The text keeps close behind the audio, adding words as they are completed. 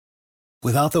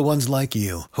Without the ones like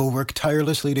you, who work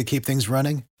tirelessly to keep things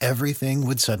running, everything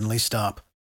would suddenly stop.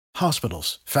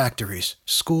 Hospitals, factories,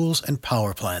 schools, and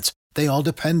power plants, they all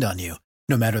depend on you.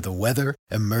 No matter the weather,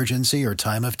 emergency, or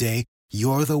time of day,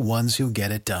 you're the ones who get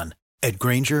it done. At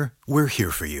Grainger, we're here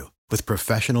for you with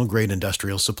professional-grade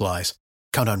industrial supplies.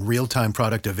 Count on real-time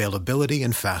product availability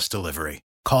and fast delivery.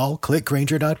 Call,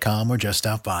 clickgrainger.com, or just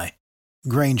stop by.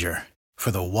 Grainger, for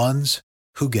the ones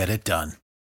who get it done.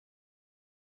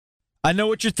 I know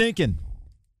what you're thinking.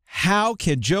 How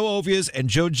can Joe Ovias and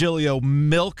Joe Giglio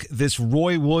milk this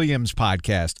Roy Williams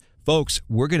podcast? Folks,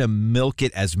 we're going to milk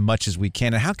it as much as we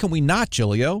can. And how can we not,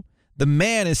 Giglio? The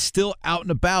man is still out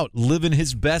and about living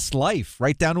his best life,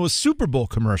 right down to a Super Bowl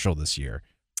commercial this year.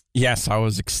 Yes, I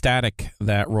was ecstatic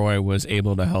that Roy was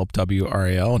able to help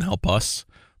WRAL and help us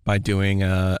by doing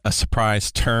a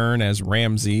surprise turn as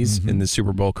Ramses in the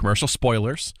Super Bowl commercial.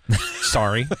 Spoilers.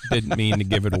 Sorry, didn't mean to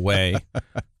give it away.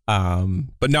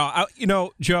 But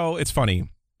no, Joe, it's funny.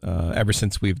 Ever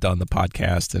since we've done the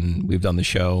podcast and we've done the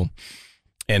show,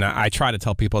 and I try to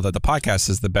tell people that the podcast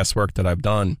is the best work that I've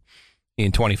done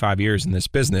in 25 years in this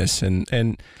business. And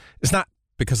it's not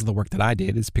because of the work that I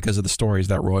did. It's because of the stories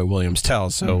that Roy Williams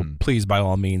tells. So please, by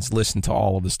all means, listen to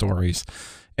all of the stories.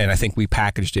 And I think we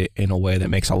packaged it in a way that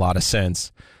makes a lot of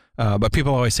sense. But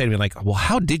people always say to me, like, well,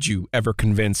 how did you ever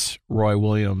convince Roy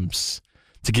Williams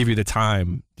to give you the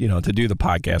time, to do the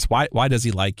podcast? Why does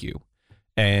he like you?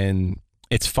 And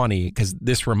it's funny because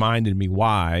this reminded me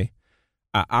why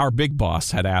our big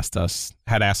boss had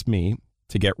asked me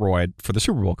to get Roy for the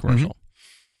Super Bowl commercial.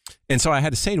 And so I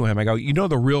had to say to him, I go,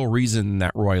 the real reason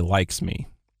that Roy likes me?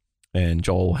 And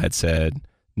Joel had said,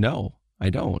 no, I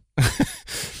don't.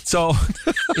 So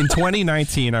in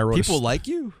 2019, I wrote people like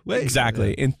you? Wait,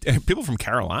 exactly. And people from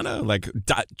Carolina, like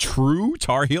true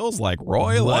Tar Heels, like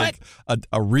Roy, what? Like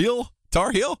a real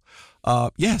Tar Heel.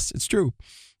 Yes, it's true.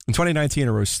 In 2019,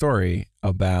 I wrote a story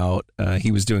about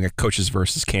he was doing a Coaches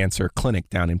versus Cancer clinic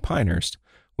down in Pinehurst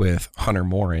with Hunter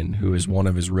Morin, who is one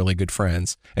of his really good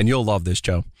friends. And you'll love this,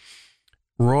 Joe.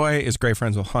 Roy is great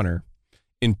friends with Hunter,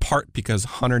 in part because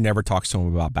Hunter never talks to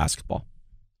him about basketball.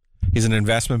 He's an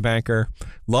investment banker,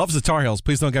 loves the Tar Heels,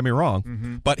 please don't get me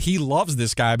wrong, but he loves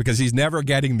this guy because he's never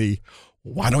getting the,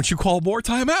 why don't you call more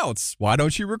timeouts? Why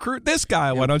don't you recruit this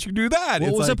guy? Why don't you do that?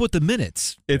 What was up with the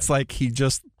minutes? It's like he's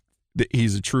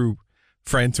a true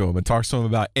friend to him and talks to him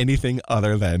about anything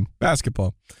other than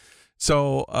basketball.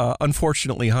 So,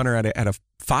 unfortunately, Hunter had a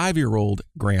 5-year-old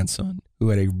grandson who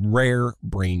had a rare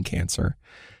brain cancer.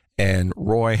 And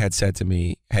Roy had said to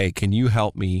me, hey, can you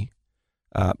help me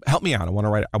out?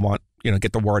 I want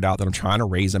get the word out that I'm trying to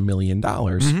raise $1 million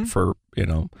for,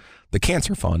 the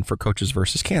cancer fund for Coaches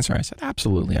versus Cancer. I said,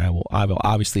 absolutely. I will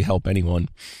obviously help anyone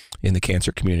in the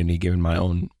cancer community, given my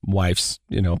own wife's,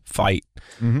 fight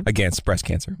against breast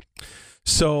cancer.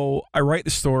 So I write the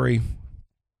story.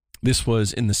 This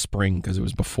was in the spring because it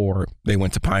was before they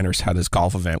went to Pinehurst, had this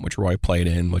golf event, which Roy played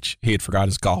in, which he had forgot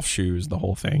his golf shoes, the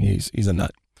whole thing. He's a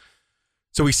nut.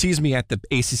 So he sees me at the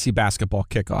ACC basketball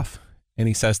kickoff, and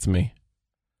he says to me,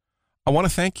 I want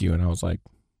to thank you. And I was like,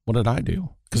 what did I do?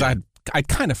 Because I'd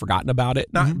kind of forgotten about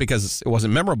it, not because it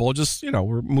wasn't memorable, just,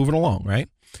 we're moving along, right?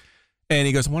 And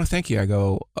he goes, I want to thank you. I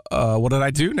go, what did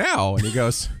I do now? And he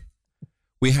goes,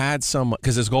 we had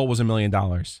because his goal was $1 million.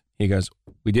 He goes,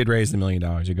 we did raise $1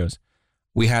 million. He goes,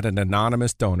 we had an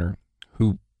anonymous donor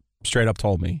who straight up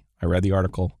told me, I read the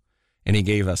article, and he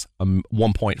gave us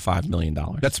 $1.5 million.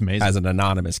 That's amazing. As an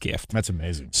anonymous gift. That's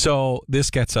amazing. So this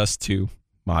gets us to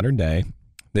modern day.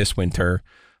 This winter,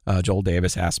 Joel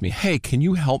Davis asked me, hey, can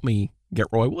you help me get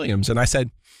Roy Williams? And I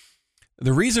said,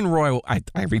 the reason Roy,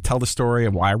 I retell the story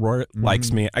of why Roy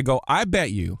likes me. I go, I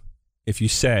bet you if you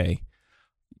say,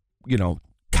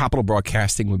 Capital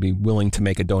Broadcasting would be willing to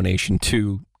make a donation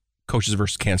to Coaches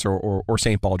versus Cancer or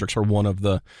St. Baldrick's or one of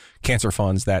the cancer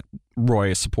funds that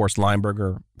Roy supports,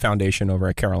 Lineberger Foundation over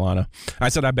at Carolina. I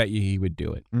said, I bet you he would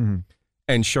do it.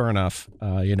 And sure enough,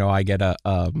 I get a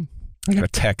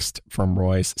text from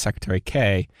Roy's secretary,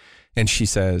 Kay, and she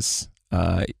says,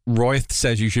 Roy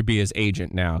says you should be his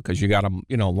agent now because you got him,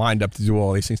 lined up to do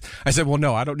all these things. I said, well,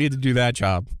 no, I don't need to do that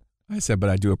job. I said, but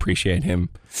I do appreciate him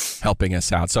helping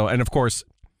us out. So, and of course,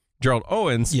 Gerald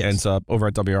Owens ends up over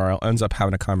at WRL, ends up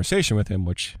having a conversation with him,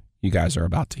 which you guys are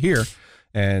about to hear.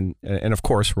 And of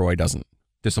course, Roy doesn't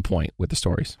disappoint with the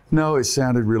stories. No, it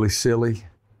sounded really silly.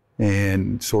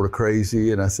 and sort of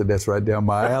crazy. And I said, that's right down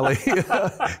my alley.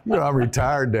 I'm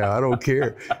retired now. I don't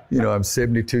care. I'm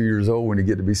 72 years old. When you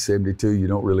get to be 72, you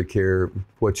don't really care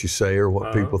what you say or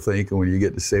what people think. And when you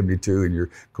get to 72 and you're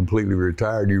completely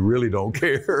retired, you really don't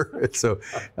care. So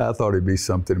I thought it'd be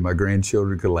something my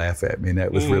grandchildren could laugh at me. And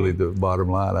that was really the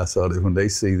bottom line. I thought that when they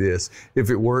see this,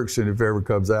 if it works and if it ever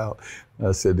comes out,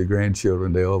 I said the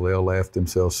grandchildren, they'll laugh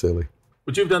themselves silly.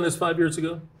 Would you have done this 5 years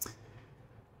ago?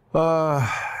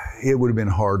 It would have been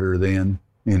harder then,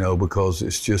 because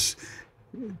it's just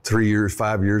 5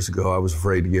 years ago, I was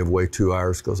afraid to give away 2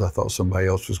 hours because I thought somebody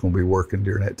else was going to be working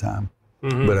during that time.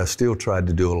 But I still tried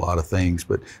to do a lot of things,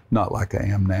 but not like I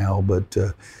am now. But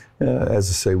as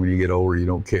I say, when you get older, you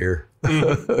don't care.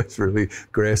 It's really,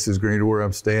 grass is greener where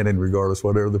I'm standing, regardless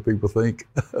what other people think.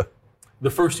 The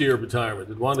first year of retirement,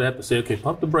 did Wanda have to say, okay,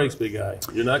 pump the brakes, big guy.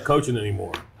 You're not coaching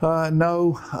anymore?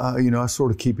 No. I sort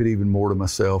of keep it even more to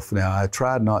myself now. I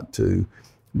tried not to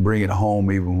bring it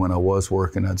home even when I was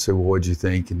working. I'd say, well, what'd you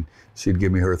think? And she'd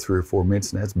give me her 3 or 4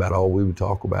 minutes, and that's about all we would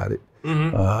talk about it.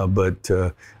 But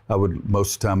I would,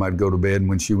 most of the time I'd go to bed, and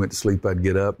when she went to sleep, I'd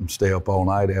get up and stay up all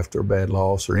night after a bad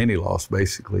loss or any loss,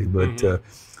 basically. But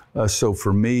so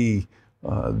for me,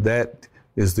 that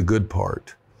is the good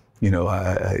part.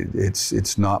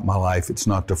 It's not my life. It's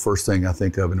not the first thing I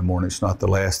think of in the morning. It's not the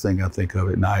last thing I think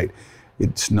of at night.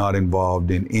 It's not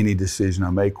involved in any decision I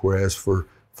make, whereas for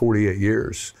 48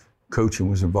 years,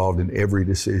 coaching was involved in every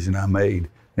decision I made.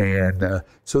 And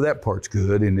so that part's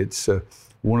good. And it's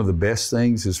one of the best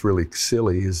things is really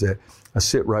silly is that I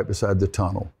sit right beside the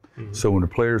tunnel. So when the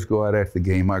players go out after the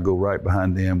game, I go right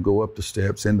behind them, go up the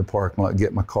steps, in the parking lot,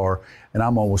 get my car, and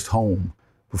I'm almost home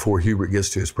before Hubert gets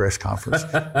to his press conference.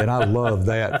 And I love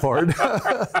that part.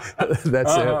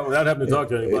 That's it. Without having to talk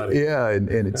to anybody. Yeah, and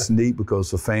it's neat because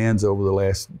the fans over the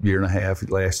last year and a half,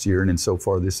 last year and then so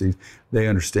far this season, they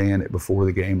understand that before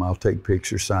the game I'll take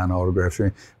pictures, sign autographs.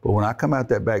 But when I come out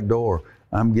that back door,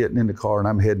 I'm getting in the car and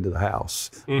I'm heading to the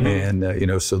house. And,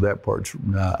 so that part's,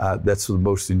 that's the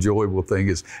most enjoyable thing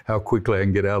is how quickly I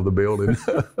can get out of the building.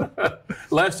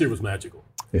 Last year was magical.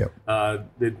 Yeah.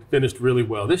 They finished really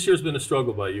well. This year's been a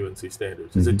struggle by UNC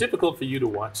standards. Is it difficult for you to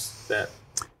watch that?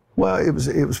 Well, it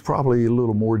was probably a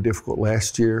little more difficult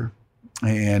last year,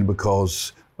 and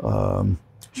because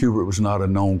Hubert was not a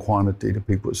known quantity to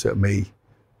people except me,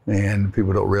 and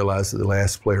people don't realize that the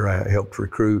last player I helped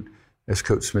recruit as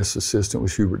Coach Smith's assistant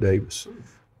was Hubert Davis.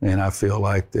 And I feel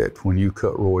like that when you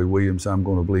cut Roy Williams, I'm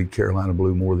going to bleed Carolina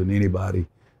blue more than anybody.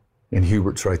 And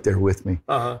Hubert's right there with me.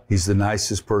 He's the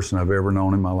nicest person I've ever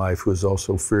known in my life, who is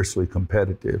also fiercely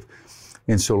competitive.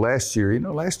 And so last year in the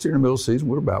middle of the season,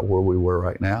 we're about where we were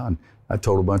right now. And I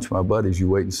told a bunch of my buddies, you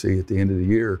wait and see at the end of the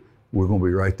year, we're going to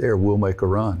be right there. We'll make a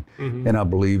run. And I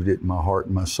believed it in my heart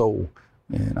and my soul.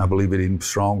 And I believe it even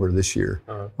stronger this year.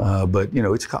 But,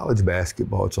 it's college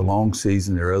basketball. It's a long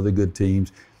season. There are other good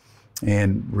teams.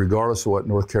 And regardless of what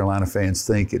North Carolina fans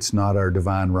think, it's not our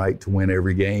divine right to win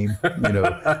every game.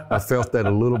 I felt that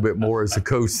a little bit more as a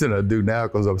coach than I do now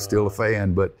because I'm still a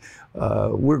fan. But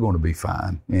we're going to be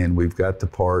fine. And we've got the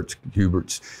parts.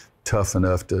 Hubert's tough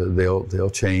enough to they'll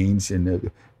change and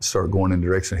start going in the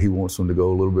direction he wants them to go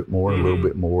a little bit more, and a little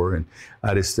bit more. And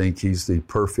I just think he's the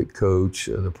perfect coach,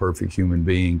 the perfect human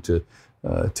being to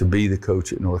be the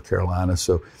coach at North Carolina.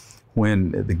 So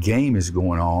when the game is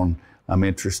going on, I'm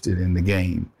interested in the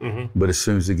game. But as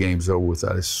soon as the game's over with,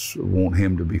 I just want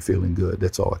him to be feeling good.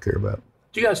 That's all I care about.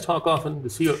 Do you guys talk often?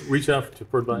 Does he reach out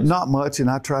for advice? Not much, and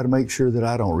I try to make sure that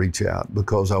I don't reach out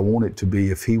because I want it to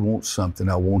be, if he wants something,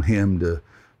 I want him to,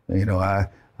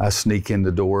 I sneak in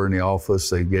the door in the office.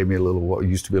 They gave me what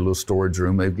used to be a little storage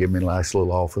room. They've given me a nice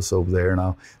little office over there, and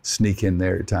I'll sneak in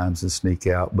there at times and sneak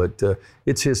out. But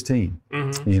it's his team,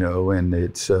 and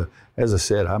it's, as I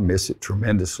said, I miss it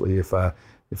tremendously. If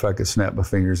I could snap my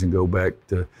fingers and go back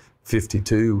to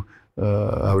 52,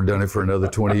 I would have done it for another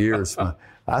 20 years.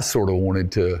 I sort of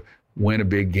wanted to win a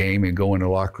big game and go in the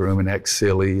locker room and act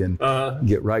silly and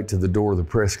get right to the door of the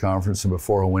press conference. And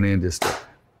before I went in, just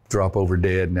drop over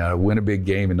dead. Now, win a big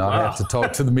game and not have to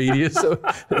talk to the media. So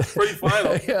that's pretty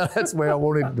final. Yeah, that's the way I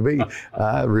wanted it to be.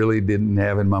 I really didn't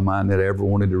have in my mind that I ever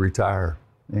wanted to retire.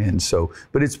 And so,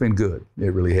 but it's been good.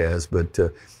 It really has. But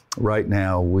right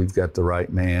now, we've got the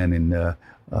right man, and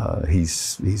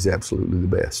he's absolutely the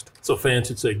best. So fans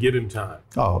should say, give him time.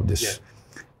 Oh,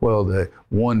 well, the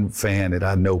one fan that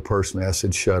I know personally, I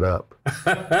said, shut up,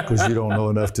 because you don't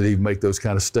know enough to even make those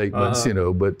kind of statements,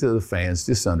 But the fans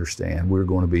just understand we're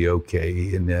going to be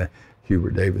okay, and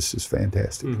Hubert Davis is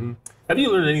fantastic. Have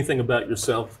you learned anything about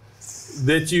yourself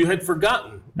that you had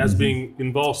forgotten as being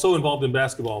so involved in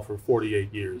basketball for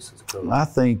 48 years as a coach? I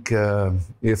think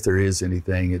if there is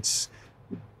anything, it's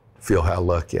feel how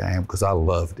lucky I am, because I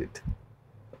loved it.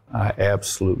 I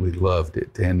absolutely loved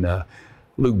it. And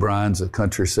Luke Bryan's a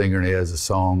country singer, and he has a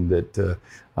song that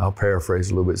I'll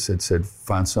paraphrase a little bit, said,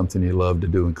 find something you love to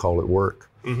do and call it work.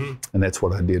 And that's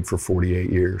what I did for 48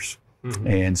 years.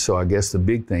 And so I guess the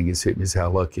big thing is hit me is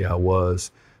how lucky I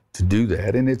was to do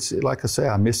that. And it's, like I say,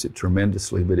 I miss it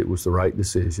tremendously, but it was the right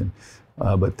decision.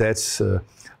 But that's,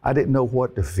 I didn't know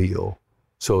what to feel.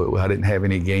 So I didn't have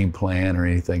any game plan or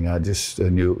anything. I just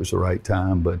knew it was the right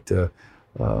time. But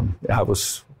I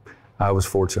was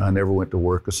fortunate. I never went to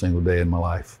work a single day in my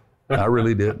life. I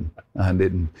really didn't.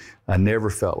 I never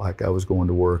felt like I was going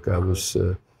to work. I was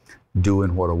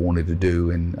doing what I wanted to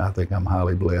do, and I think I'm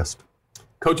highly blessed.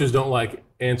 Coaches don't like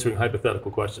answering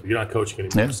hypothetical questions. You're not coaching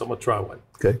anymore, so I'm going to try one.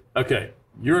 Okay.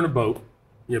 You're in a boat.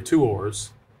 You have 2 oars.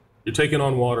 You're taking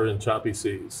on water in choppy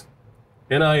seas.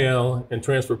 NIL and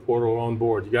transfer portal are on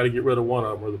board. You got to get rid of one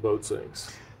of them or the boat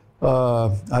sinks.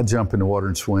 I jump in the water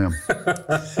and swim.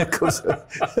 Because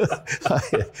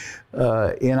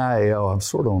NIL, I'm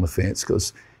sort of on the fence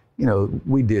because,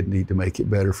 we did need to make it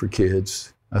better for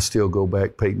kids. I still go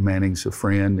back. Peyton Manning's a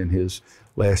friend, and his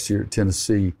last year at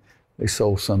Tennessee, they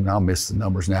sold something. I'll miss the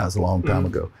numbers now. It's a long time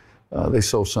ago. They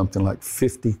sold something like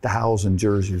 50,000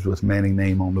 jerseys with Manning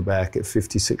name on the back at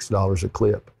 $56 a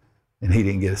clip, and he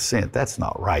didn't get a cent. That's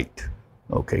not right.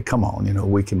 Okay, come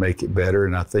on. We can make it better,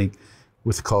 and I think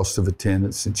with the cost of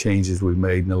attendance and changes we've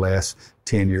made in the last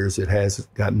 10 years, it has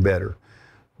gotten better.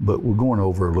 But we're going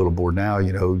over a little more now.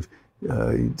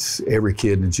 It's every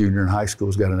kid in junior and high school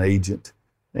has got an agent,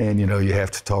 and you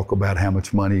have to talk about how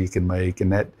much money you can make,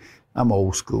 and that. I'm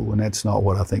old school, and that's not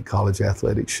what I think college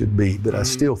athletics should be. But I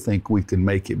still think we can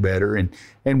make it better, and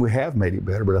we have made it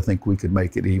better. But I think we could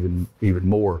make it even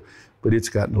more. But it's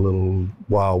gotten a little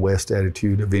Wild West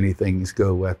attitude of anything's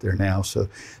go out there now. So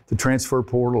the transfer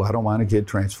portal, I don't mind a kid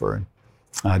transferring.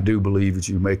 I do believe that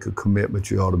you make a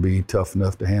commitment, you ought to be tough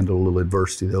enough to handle a little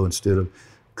adversity, though, instead of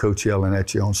coach yelling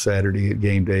at you on Saturday at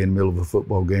game day in the middle of a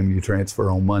football game and you transfer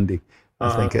on Monday.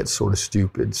 I think that's sort of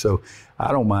stupid. So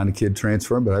I don't mind a kid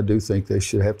transferring, but I do think they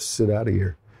should have to sit out a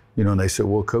year. And they say,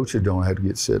 well, coaches don't have to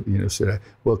get sit out.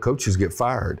 Well, coaches get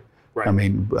fired. Right. I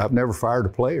mean, I've never fired a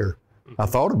player. I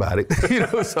thought about it,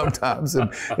 sometimes.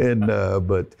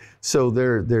 But so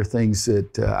there are things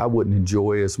that I wouldn't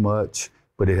enjoy as much,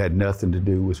 but it had nothing to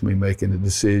do with me making a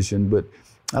decision. But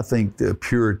I think the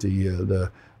purity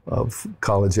of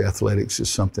college athletics is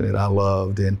something that I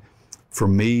loved. And for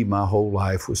me, my whole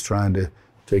life was trying to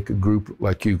take a group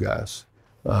like you guys,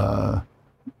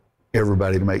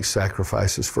 everybody to make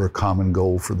sacrifices for a common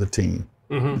goal for the team.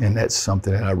 And that's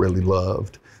something that I really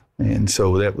loved. And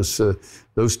so that was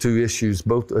those 2 issues,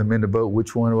 both I'm in the boat.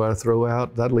 Which one do I throw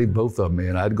out? I'd leave both of them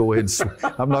in. I'd go ahead and swim.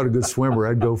 I'm not a good swimmer.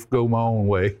 I'd go my own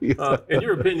way. In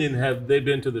your opinion, have they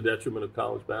been to the detriment of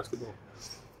college basketball?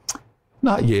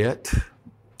 Not yet.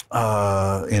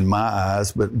 In my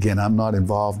eyes, but again, I'm not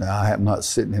involved now. I'm not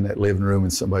sitting in that living room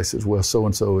and somebody says, well,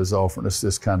 so-and-so is offering us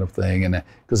this kind of thing, and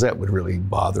because that would really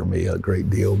bother me a great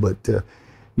deal. But,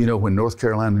 when North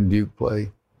Carolina and Duke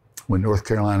play, when North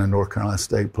Carolina and North Carolina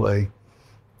State play,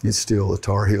 it's still the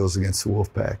Tar Heels against the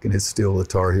Wolfpack, and it's still the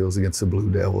Tar Heels against the Blue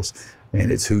Devils, and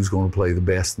it's who's going to play the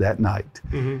best that night.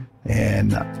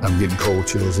 And I'm getting cold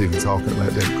chills even talking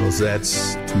about that, because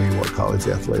that's, to me, what college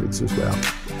athletics is about.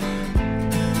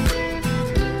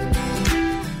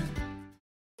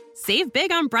 Save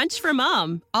big on brunch for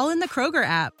mom, all in the Kroger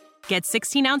app. Get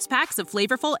 16-ounce packs of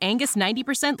flavorful Angus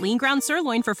 90% lean ground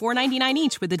sirloin for $4.99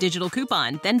 each with a digital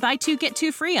coupon. Then buy 2, get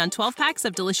 2 free on 12 packs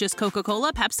of delicious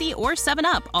Coca-Cola, Pepsi, or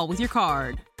 7-Up, all with your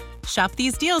card. Shop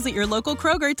these deals at your local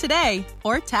Kroger today,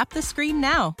 or tap the screen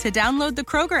now to download the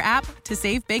Kroger app to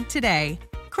save big today.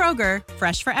 Kroger,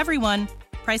 fresh for everyone.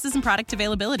 Prices and product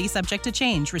availability subject to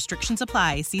change. Restrictions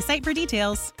apply. See site for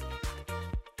details.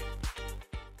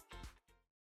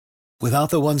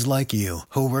 Without the ones like you,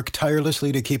 who work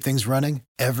tirelessly to keep things running,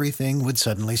 everything would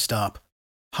suddenly stop.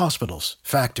 Hospitals,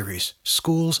 factories,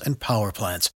 schools, and power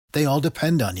plants, they all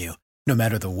depend on you. No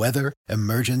matter the weather,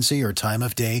 emergency, or time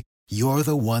of day, you're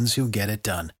the ones who get it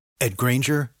done. At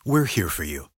Grainger, we're here for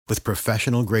you with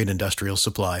professional-grade industrial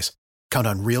supplies. Count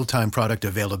on real-time product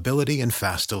availability and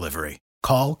fast delivery.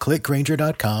 Call, click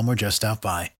Grainger.com, or just stop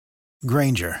by.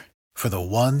 Grainger, for the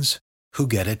ones who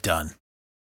get it done.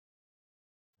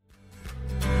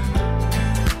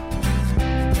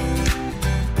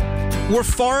 We're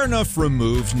far enough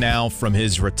removed now from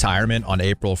his retirement on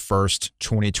April 1st,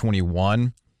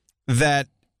 2021, that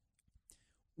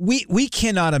We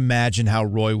cannot imagine how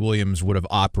Roy Williams would have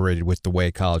operated with the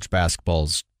way college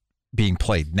basketball's being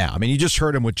played now. I mean, you just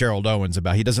heard him with Gerald Owens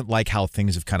about he doesn't like how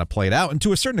things have kind of played out. And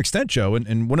to a certain extent, Joe,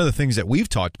 and one of the things that we've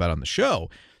talked about on the show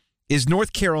is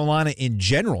North Carolina in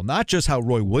general, not just how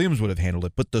Roy Williams would have handled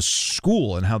it, but the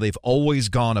school and how they've always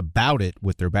gone about it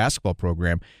with their basketball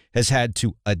program has had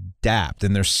to adapt,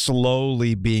 and they're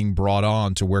slowly being brought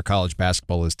on to where college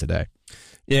basketball is today.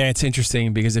 Yeah, it's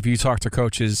interesting because if you talk to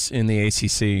coaches in the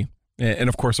ACC, and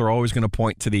of course they're always going to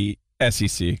point to the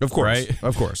SEC, of course, right?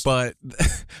 Of course. But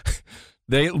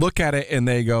they look at it and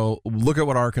they go, look at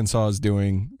what Arkansas is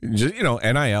doing, just,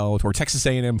 NIL, or Texas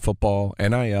A&M football,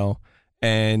 NIL,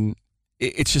 and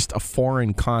it's just a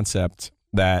foreign concept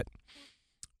that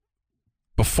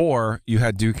before you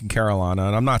had Duke and Carolina,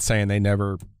 and I'm not saying they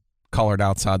never colored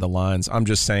outside the lines. I'm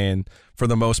just saying, for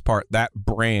the most part,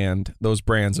 those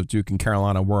brands of Duke and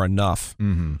Carolina were enough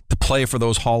to play for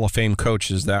those Hall of Fame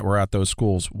coaches that were at those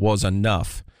schools was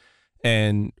enough.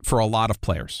 And for a lot of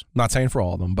players, I'm not saying for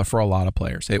all of them, but for a lot of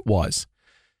players, it was.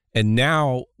 And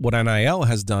now what NIL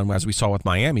has done, as we saw with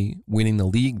Miami, winning the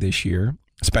league this year,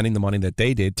 spending the money that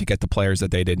they did to get the players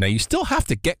that they did. Now, you still have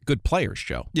to get good players,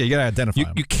 Joe. Yeah, you got to identify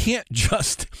them. You can't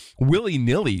just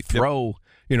willy-nilly throw,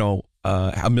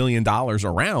 $1 million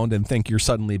around and think you're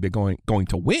suddenly going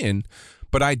to win.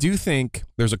 But I do think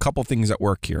there's a couple things that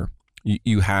work here.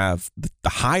 You have the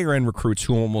higher-end recruits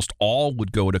who almost all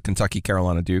would go to Kentucky,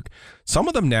 Carolina, Duke. Some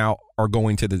of them now are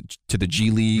going to the G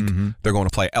League. Mm-hmm. They're going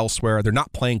to play elsewhere. They're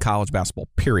not playing college basketball,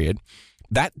 period.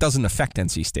 That doesn't affect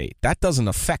NC State. That doesn't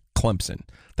affect Clemson.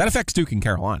 That affects Duke and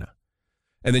Carolina.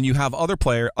 And then you have other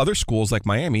schools like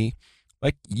Miami.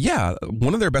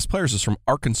 One of their best players is from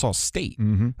Arkansas State.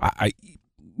 Mm-hmm.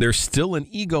 There's still an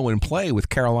ego in play with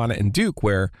Carolina and Duke,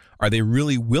 where are they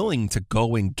really willing to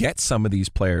go and get some of these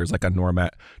players like a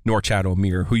Norchad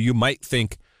Omier, who you might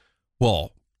think,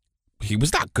 well, he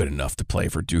was not good enough to play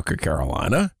for Duke or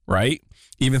Carolina, right?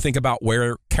 Even think about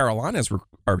where Carolina's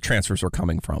transfers were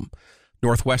coming from.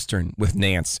 Northwestern with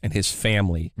Nance and his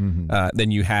family. Mm-hmm.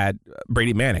 Then you had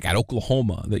Brady Manick at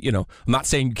Oklahoma. I'm not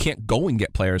saying you can't go and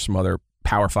get players from other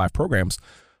Power 5 programs,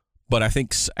 but I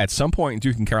think at some point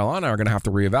Duke and Carolina are going to have to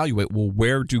reevaluate, well,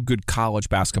 where do good college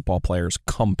basketball players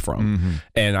come from? Mm-hmm.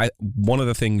 And one of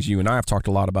the things you and I have talked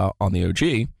a lot about on the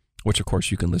OG, which of course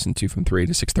you can listen to from 3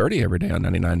 to 6:30 every day on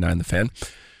 99.9 The Fan.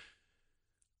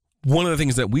 One of the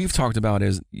things that we've talked about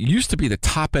is, used to be the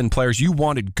top-end players, you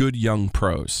wanted good young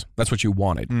pros. That's what you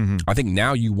wanted. Mm-hmm. I think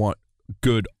now you want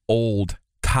good old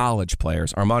college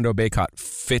players. Armando Bacot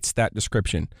fits that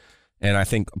description. And I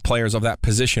think players of that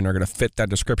position are going to fit that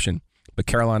description. But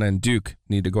Carolina and Duke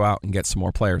need to go out and get some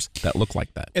more players that look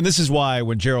like that. And this is why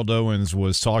when Gerald Owens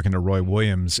was talking to Roy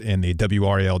Williams in the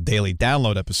WRAL Daily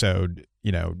Download episode,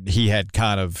 he had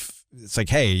kind of, it's like,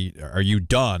 hey, are you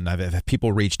done? Have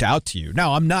people reached out to you?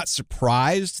 Now, I'm not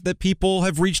surprised that people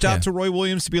have reached out to Roy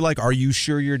Williams to be like, are you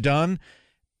sure you're done?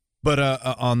 But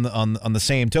on the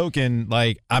same token,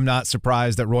 I'm not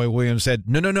surprised that Roy Williams said,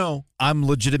 no, I'm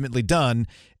legitimately done,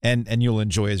 and you'll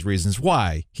enjoy his reasons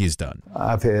why he's done.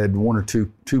 I've had one or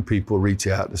two people reach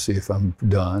out to see if I'm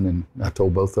done, and I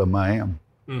told both of them I am.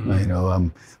 Mm-hmm.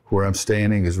 Where I'm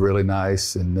standing is really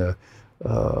nice, and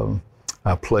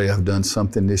I've done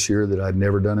something this year that I'd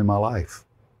never done in my life.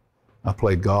 I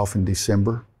played golf in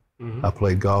December. Mm-hmm. I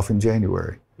played golf in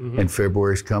January. Mm-hmm. And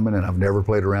February's coming, and I've never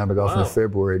played a round of golf in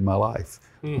February in my life.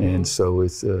 Mm-hmm. And so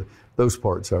it's those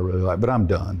parts I really like. But I'm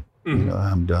done. Mm-hmm.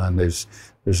 I'm done. There's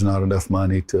not enough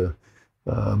money to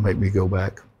make me go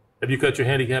back. Have you cut your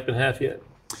handicap in half yet?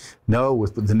 No,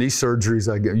 with the knee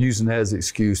surgeries, I'm using that as an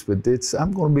excuse. But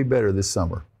I'm going to be better this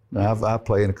summer. I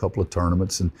play in a couple of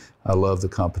tournaments, and I love the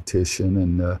competition,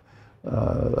 and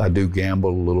I do gamble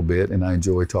a little bit, and I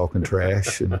enjoy talking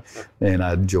trash, and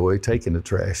I enjoy taking the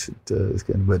trash.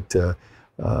 But the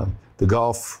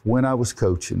golf, when I was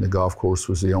coaching, the golf course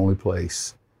was the only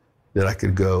place that I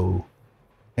could go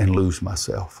and lose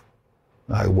myself.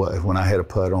 When I had a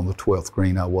putt on the 12th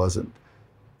green, I wasn't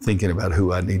thinking about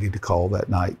who I needed to call that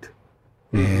night.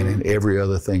 Mm-hmm. And in every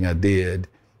other thing I did,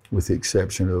 with the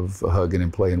exception of hugging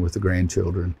and playing with the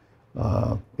grandchildren,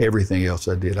 everything else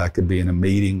I did, I could be in a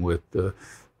meeting with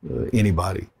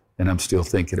anybody, and I'm still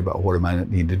thinking about what am I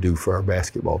need to do for our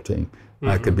basketball team. Mm-hmm.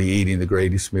 I could be eating the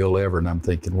greatest meal ever, and I'm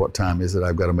thinking, what time is it?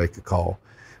 I've got to make a call.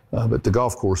 But the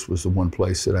golf course was the one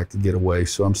place that I could get away,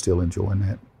 so I'm still enjoying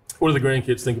that. What do the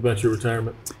grandkids think about your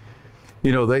retirement?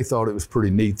 They thought it was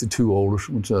pretty neat. The two older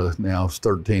ones now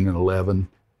 13 and 11.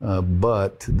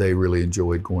 But they really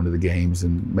enjoyed going to the games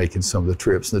and making some of the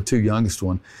trips. And the two youngest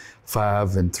one,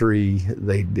 5 and 3,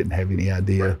 they didn't have any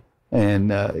idea. Right.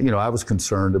 And, I was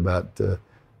concerned about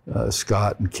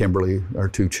Scott and Kimberly, our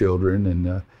two children,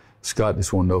 and Scott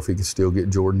just wanted to know if he could still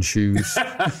get Jordan shoes.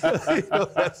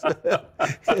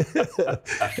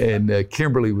 And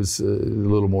Kimberly was a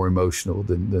little more emotional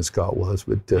than Scott was,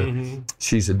 but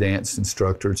she's a dance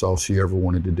instructor. It's all she ever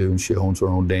wanted to do, and she owns her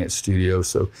own dance studio.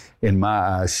 So in my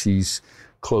eyes, she's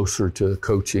closer to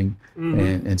coaching,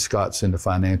 and Scott's in the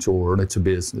financial world. It's a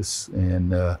business,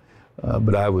 and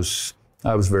but I was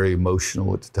very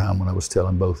emotional at the time when I was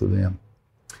telling both of them.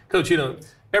 Coach,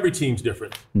 every team's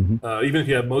different, even if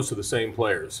you have most of the same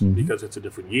players, because it's a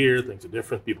different year, things are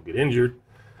different, people get injured.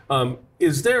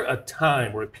 Is there a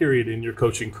time or a period in your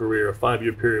coaching career, a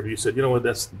 5-year period, where you said, you know what,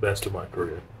 that's the best of my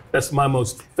career? That's my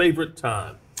most favorite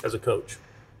time as a coach.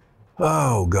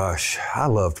 Oh, gosh, I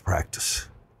loved practice.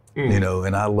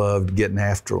 And I loved getting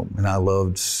after them, and I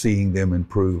loved seeing them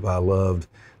improve. I loved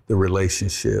the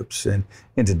relationships, and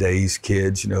today's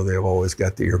kids, they've always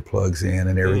got the earplugs in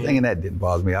and everything, and that didn't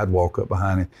bother me. I'd walk up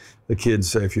behind the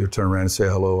kids, say, if you turn around and say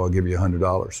hello, I'll give you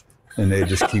 $100, and they'd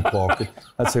just keep walking.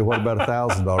 I'd say, what about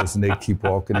 $1,000? And they'd keep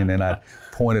walking, and then I'd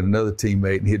point at another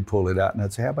teammate, and he'd pull it out, and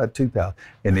I'd say, how about $2,000?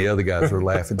 And the other guys were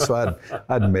laughing, so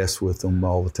I'd mess with them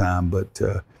all the time, but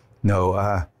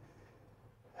no,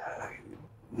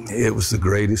 it was the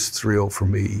greatest thrill for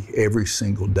me every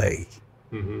single day,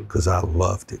 because I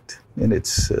loved it. And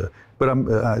but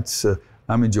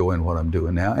I'm enjoying what I'm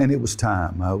doing now. And it was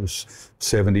time. I was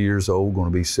 70 years old,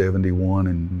 going to be 71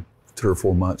 in 3 or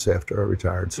 4 months after I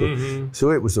retired.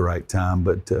 So it was the right time.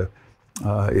 But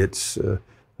I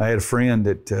had a friend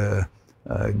that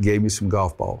gave me some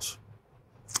golf balls,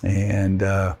 and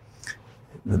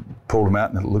pulled them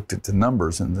out and looked at the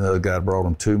numbers. And the other guy brought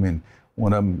them to me, and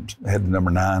one of them had the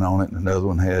number 9 on it, and another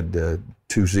one had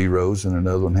 2 zeros, and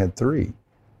another one had 3.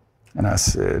 And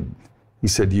he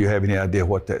said, do you have any idea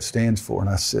what that stands for? And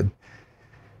I said,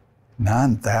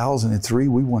 9,003?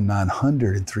 We won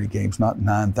 903 games, not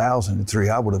 9,003.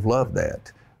 I would have loved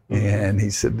that. And he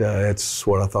said, that's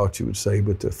what I thought you would say,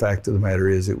 but the fact of the matter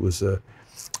is it was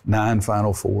 9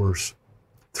 Final Fours,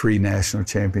 3 national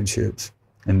championships,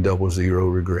 and 0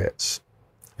 regrets.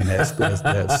 And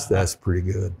that's pretty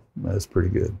good. That's pretty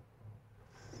good.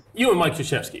 You and Mike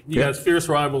Krzyzewski, you guys fierce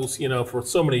rivals, for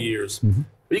so many years.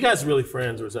 Are you guys really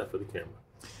friends, or is that for the camera?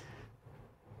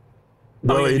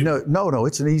 Well, no,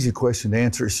 it's an easy question to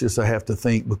answer. It's just I have to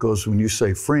think, because when you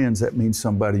say friends, that means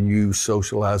somebody you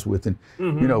socialize with. And,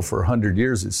 for 100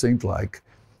 years, it seemed like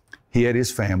he had his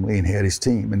family and he had his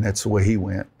team, and that's the way he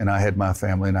went. And I had my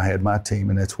family and I had my team,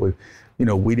 and that's the way,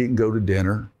 we didn't go to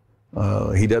dinner.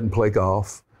 He doesn't play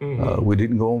golf. We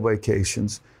didn't go on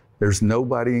vacations. There's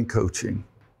nobody in coaching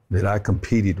that I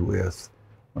competed with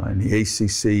in the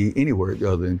ACC, anywhere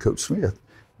other than Coach Smith.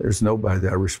 There's nobody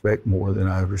that I respect more than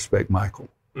I respect Michael.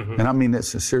 And I mean that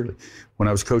sincerely. When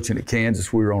I was coaching at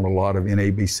Kansas, we were on a lot of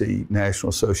NABC, National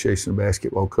Association of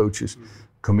Basketball Coaches,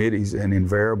 committees, and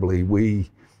invariably we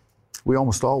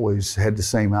almost always had the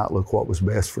same outlook, what was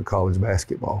best for college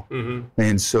basketball.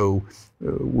 And so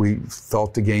we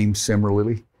thought the game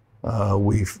similarly.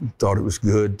 We thought it was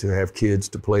good to have kids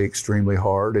to play extremely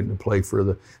hard and to play for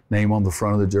the name on the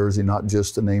front of the jersey, not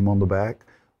just the name on the back.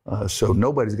 So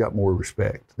nobody's got more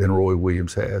respect than Roy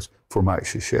Williams has for Mike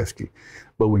Krzyzewski.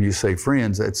 But when you say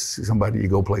friends, that's somebody you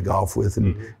go play golf with.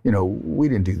 And, we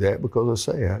didn't do that because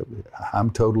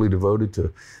I'm totally devoted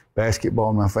to basketball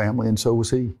and my family, and so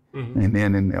was he. And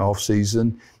then in the off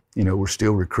season, we're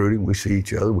still recruiting. We see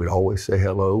each other. We'd always say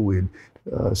hello.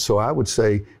 So I would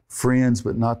say friends,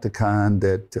 but not the kind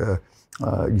that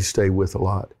you stay with a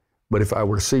lot. But if I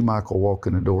were to see Michael walk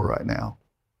in the door right now,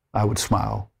 I would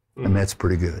smile, and that's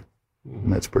pretty good.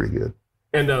 And that's pretty good.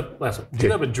 And last one, do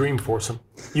you have a dream foursome?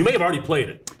 You may have already played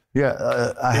it.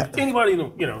 Yeah. Anybody,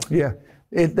 Yeah,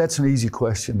 that's an easy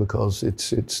question because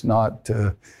it's not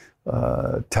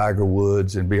Tiger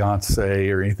Woods and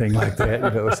Beyonce or anything like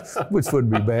that, which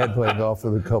wouldn't be bad playing golf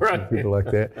with a couple of people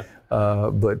like that.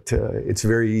 But it's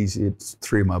very easy. It's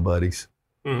 3 of my buddies,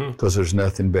 because there's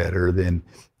nothing better than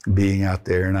being out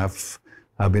there. And I've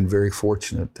been very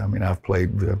fortunate. I've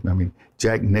played.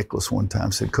 Jack Nicklaus one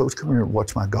time said, "Coach, come here and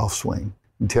watch my golf swing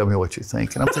and tell me what you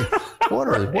think." And I'm thinking,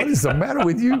 what is the matter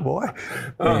with you, boy?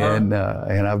 And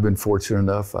I've been fortunate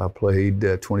enough. I played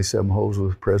 27 holes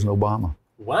with President Obama.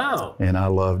 Wow. And I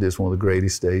loved it. It's one of the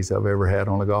greatest days I've ever had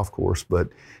on a golf course. But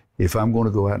if I'm going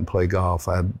to go out and play golf,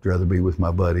 I'd rather be with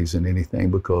my buddies than anything,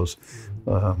 because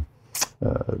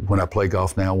when I play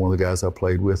golf now, one of the guys I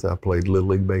played with, I played Little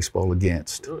League Baseball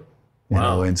against.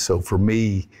 Wow. And so for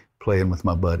me, playing with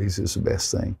my buddies is the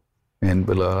best thing.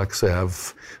 But like I say,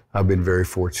 I've been very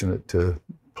fortunate to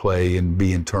play and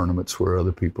be in tournaments where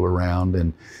other people are around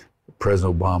and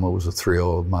President Obama was a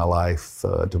thrill of my life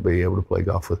to be able to play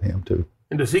golf with him, too.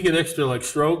 And does he get extra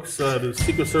strokes? Does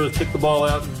Secret Service kick the ball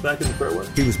out and back in the fairway?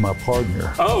 He was my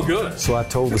partner. Oh, good. So I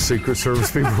told the Secret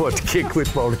Service people what to kick,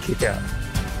 which ball to kick out.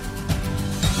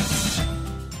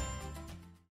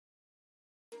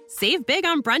 Save big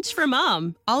on brunch for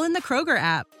mom, all in the Kroger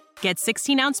app. Get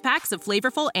 16-ounce packs of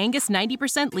flavorful Angus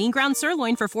 90% lean ground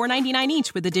sirloin for $4.99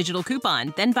 each with a digital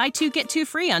coupon. Then buy 2, get 2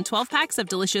 free on 12 packs of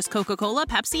delicious Coca-Cola,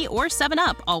 Pepsi, or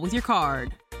 7-Up, all with your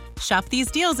card. Shop these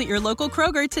deals at your local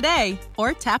Kroger today,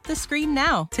 or tap the screen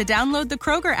now to download the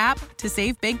Kroger app to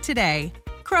save big today.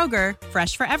 Kroger,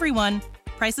 fresh for everyone.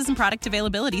 Prices and product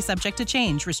availability subject to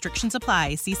change. Restrictions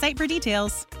apply. See site for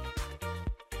details.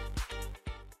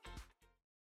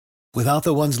 Without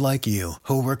the ones like you,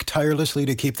 who work tirelessly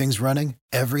to keep things running,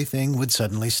 everything would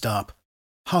suddenly stop.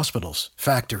 Hospitals,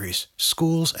 factories,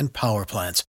 schools, and power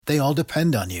plants, they all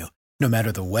depend on you. No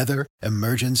matter the weather,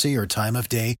 emergency, or time of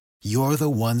day, you're the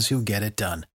ones who get it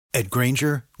done. At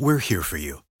Grainger, we're here for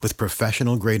you with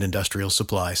professional-grade industrial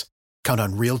supplies. Count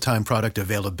on real-time product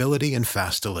availability and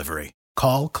fast delivery.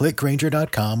 Call,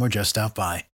 clickgrainger.com, or just stop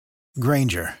by.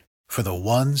 Grainger, for the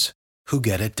ones who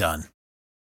get it done.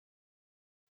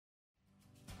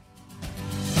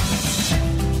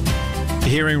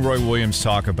 Hearing Roy Williams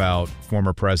talk about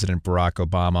former President Barack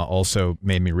Obama also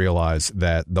made me realize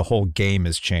that the whole game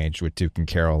has changed with Duke and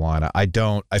Carolina. I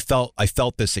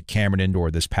felt this at Cameron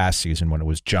Indoor this past season when it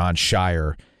was John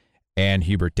Shire and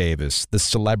Hubert Davis. The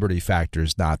celebrity factor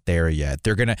is not there yet.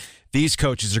 These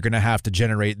coaches are gonna have to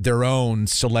generate their own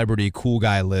celebrity cool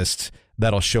guy list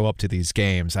that'll show up to these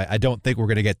games. I don't think we're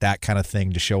gonna get that kind of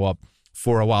thing to show up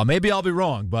for a while. Maybe I'll be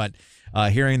wrong, but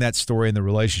hearing that story and the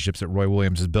relationships that Roy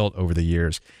Williams has built over the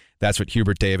years, that's what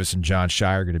Hubert Davis and John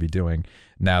Shire are going to be doing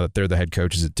now that they're the head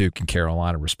coaches at Duke and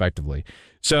Carolina, respectively.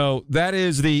 So that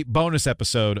is the bonus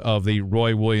episode of the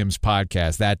Roy Williams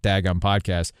podcast, that daggum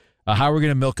podcast. How are we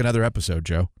going to milk another episode,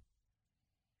 Joe?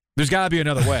 There's got to be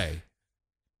another way.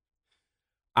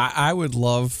 I would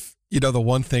love, the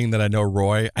one thing that I know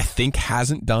Roy, I think,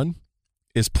 hasn't done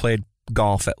is played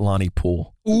golf at Lonnie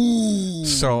Pool. Ooh.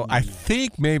 So I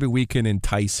think maybe we can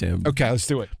entice him. Okay, let's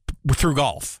do it. Through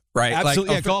golf, right?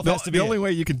 Absolutely. Golf has to be the only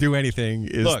way you can do anything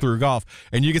is through golf.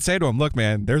 And you can say to him, look,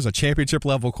 man, there's a championship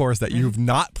level course that you've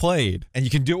not played. And you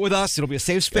can do it with us. It'll be a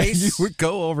safe space. And you would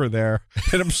go over there.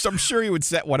 And I'm sure he would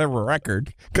set whatever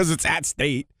record because it's at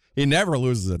state. He never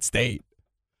loses at state.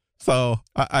 So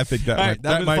I think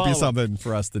that might be something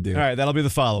for us to do. All right, that'll be the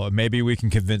follow-up. Maybe we can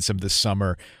convince him this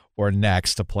summer or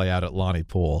next to play out at Lonnie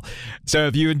Pool. So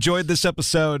if you enjoyed this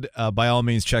episode, by all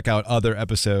means, check out other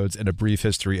episodes in a brief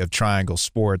history of Triangle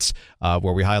Sports,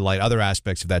 where we highlight other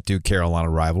aspects of that Duke-Carolina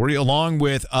rivalry, along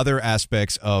with other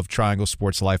aspects of Triangle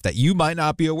Sports life that you might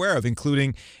not be aware of,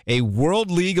 including a World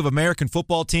League of American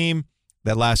Football team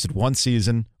that lasted one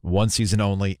season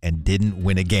only, and didn't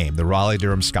win a game, the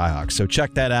Raleigh-Durham Skyhawks. So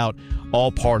check that out,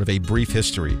 all part of a brief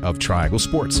history of Triangle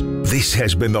Sports. This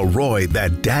has been the Roy That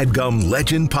Dadgum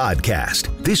Legend podcast.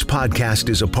 This podcast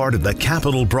is a part of the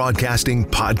Capital Broadcasting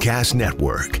Podcast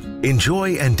Network.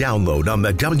 Enjoy and download on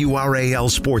the WRAL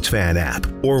Sports Fan app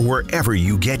or wherever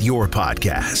you get your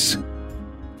podcasts.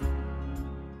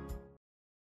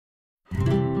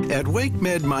 At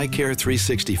WakeMed MyCare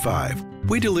 365,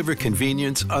 we deliver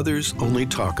convenience others only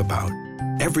talk about.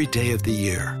 Every day of the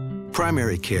year.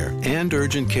 Primary care and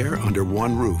urgent care under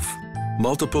one roof.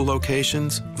 Multiple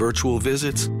locations, virtual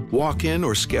visits, walk-in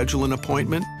or schedule an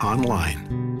appointment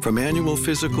online. From annual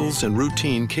physicals and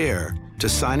routine care to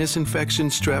sinus infection,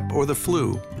 strep, or the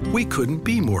flu, we couldn't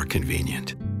be more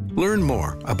convenient. Learn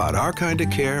more about our kind of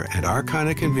care and our kind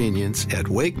of convenience at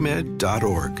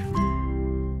wakemed.org.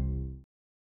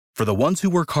 For the ones who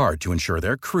work hard to ensure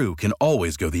their crew can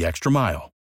always go the extra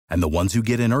mile, and the ones who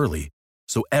get in early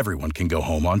so everyone can go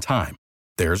home on time,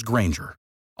 there's Grainger,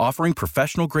 offering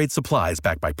professional-grade supplies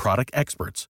backed by product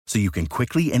experts so you can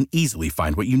quickly and easily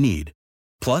find what you need.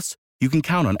 Plus, you can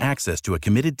count on access to a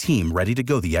committed team ready to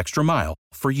go the extra mile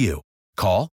for you.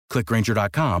 Call, click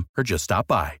Grainger.com, or just stop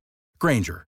by.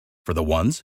 Grainger, for the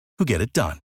ones who get it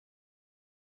done.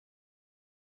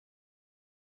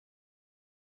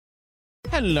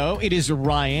 Hello, it is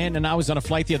Ryan, and I was on a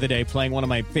flight the other day playing one of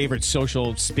my favorite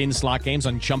social spin slot games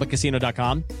on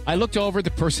ChumbaCasino.com. I looked over at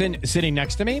the person sitting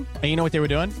next to me, and you know what they were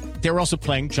doing? They were also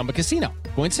playing Chumba Casino.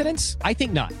 Coincidence? I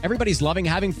think not. Everybody's loving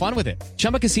having fun with it.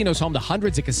 Chumba Casino is home to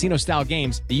hundreds of casino-style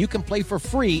games that you can play for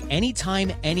free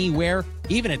anytime, anywhere,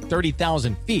 even at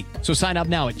 30,000 feet. So sign up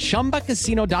now at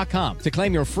ChumbaCasino.com to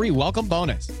claim your free welcome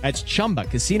bonus. That's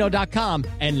ChumbaCasino.com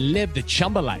and live the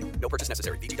Chumba life. No purchase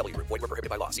necessary. VGW. Void where prohibited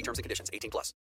by law. See terms and conditions. 18+.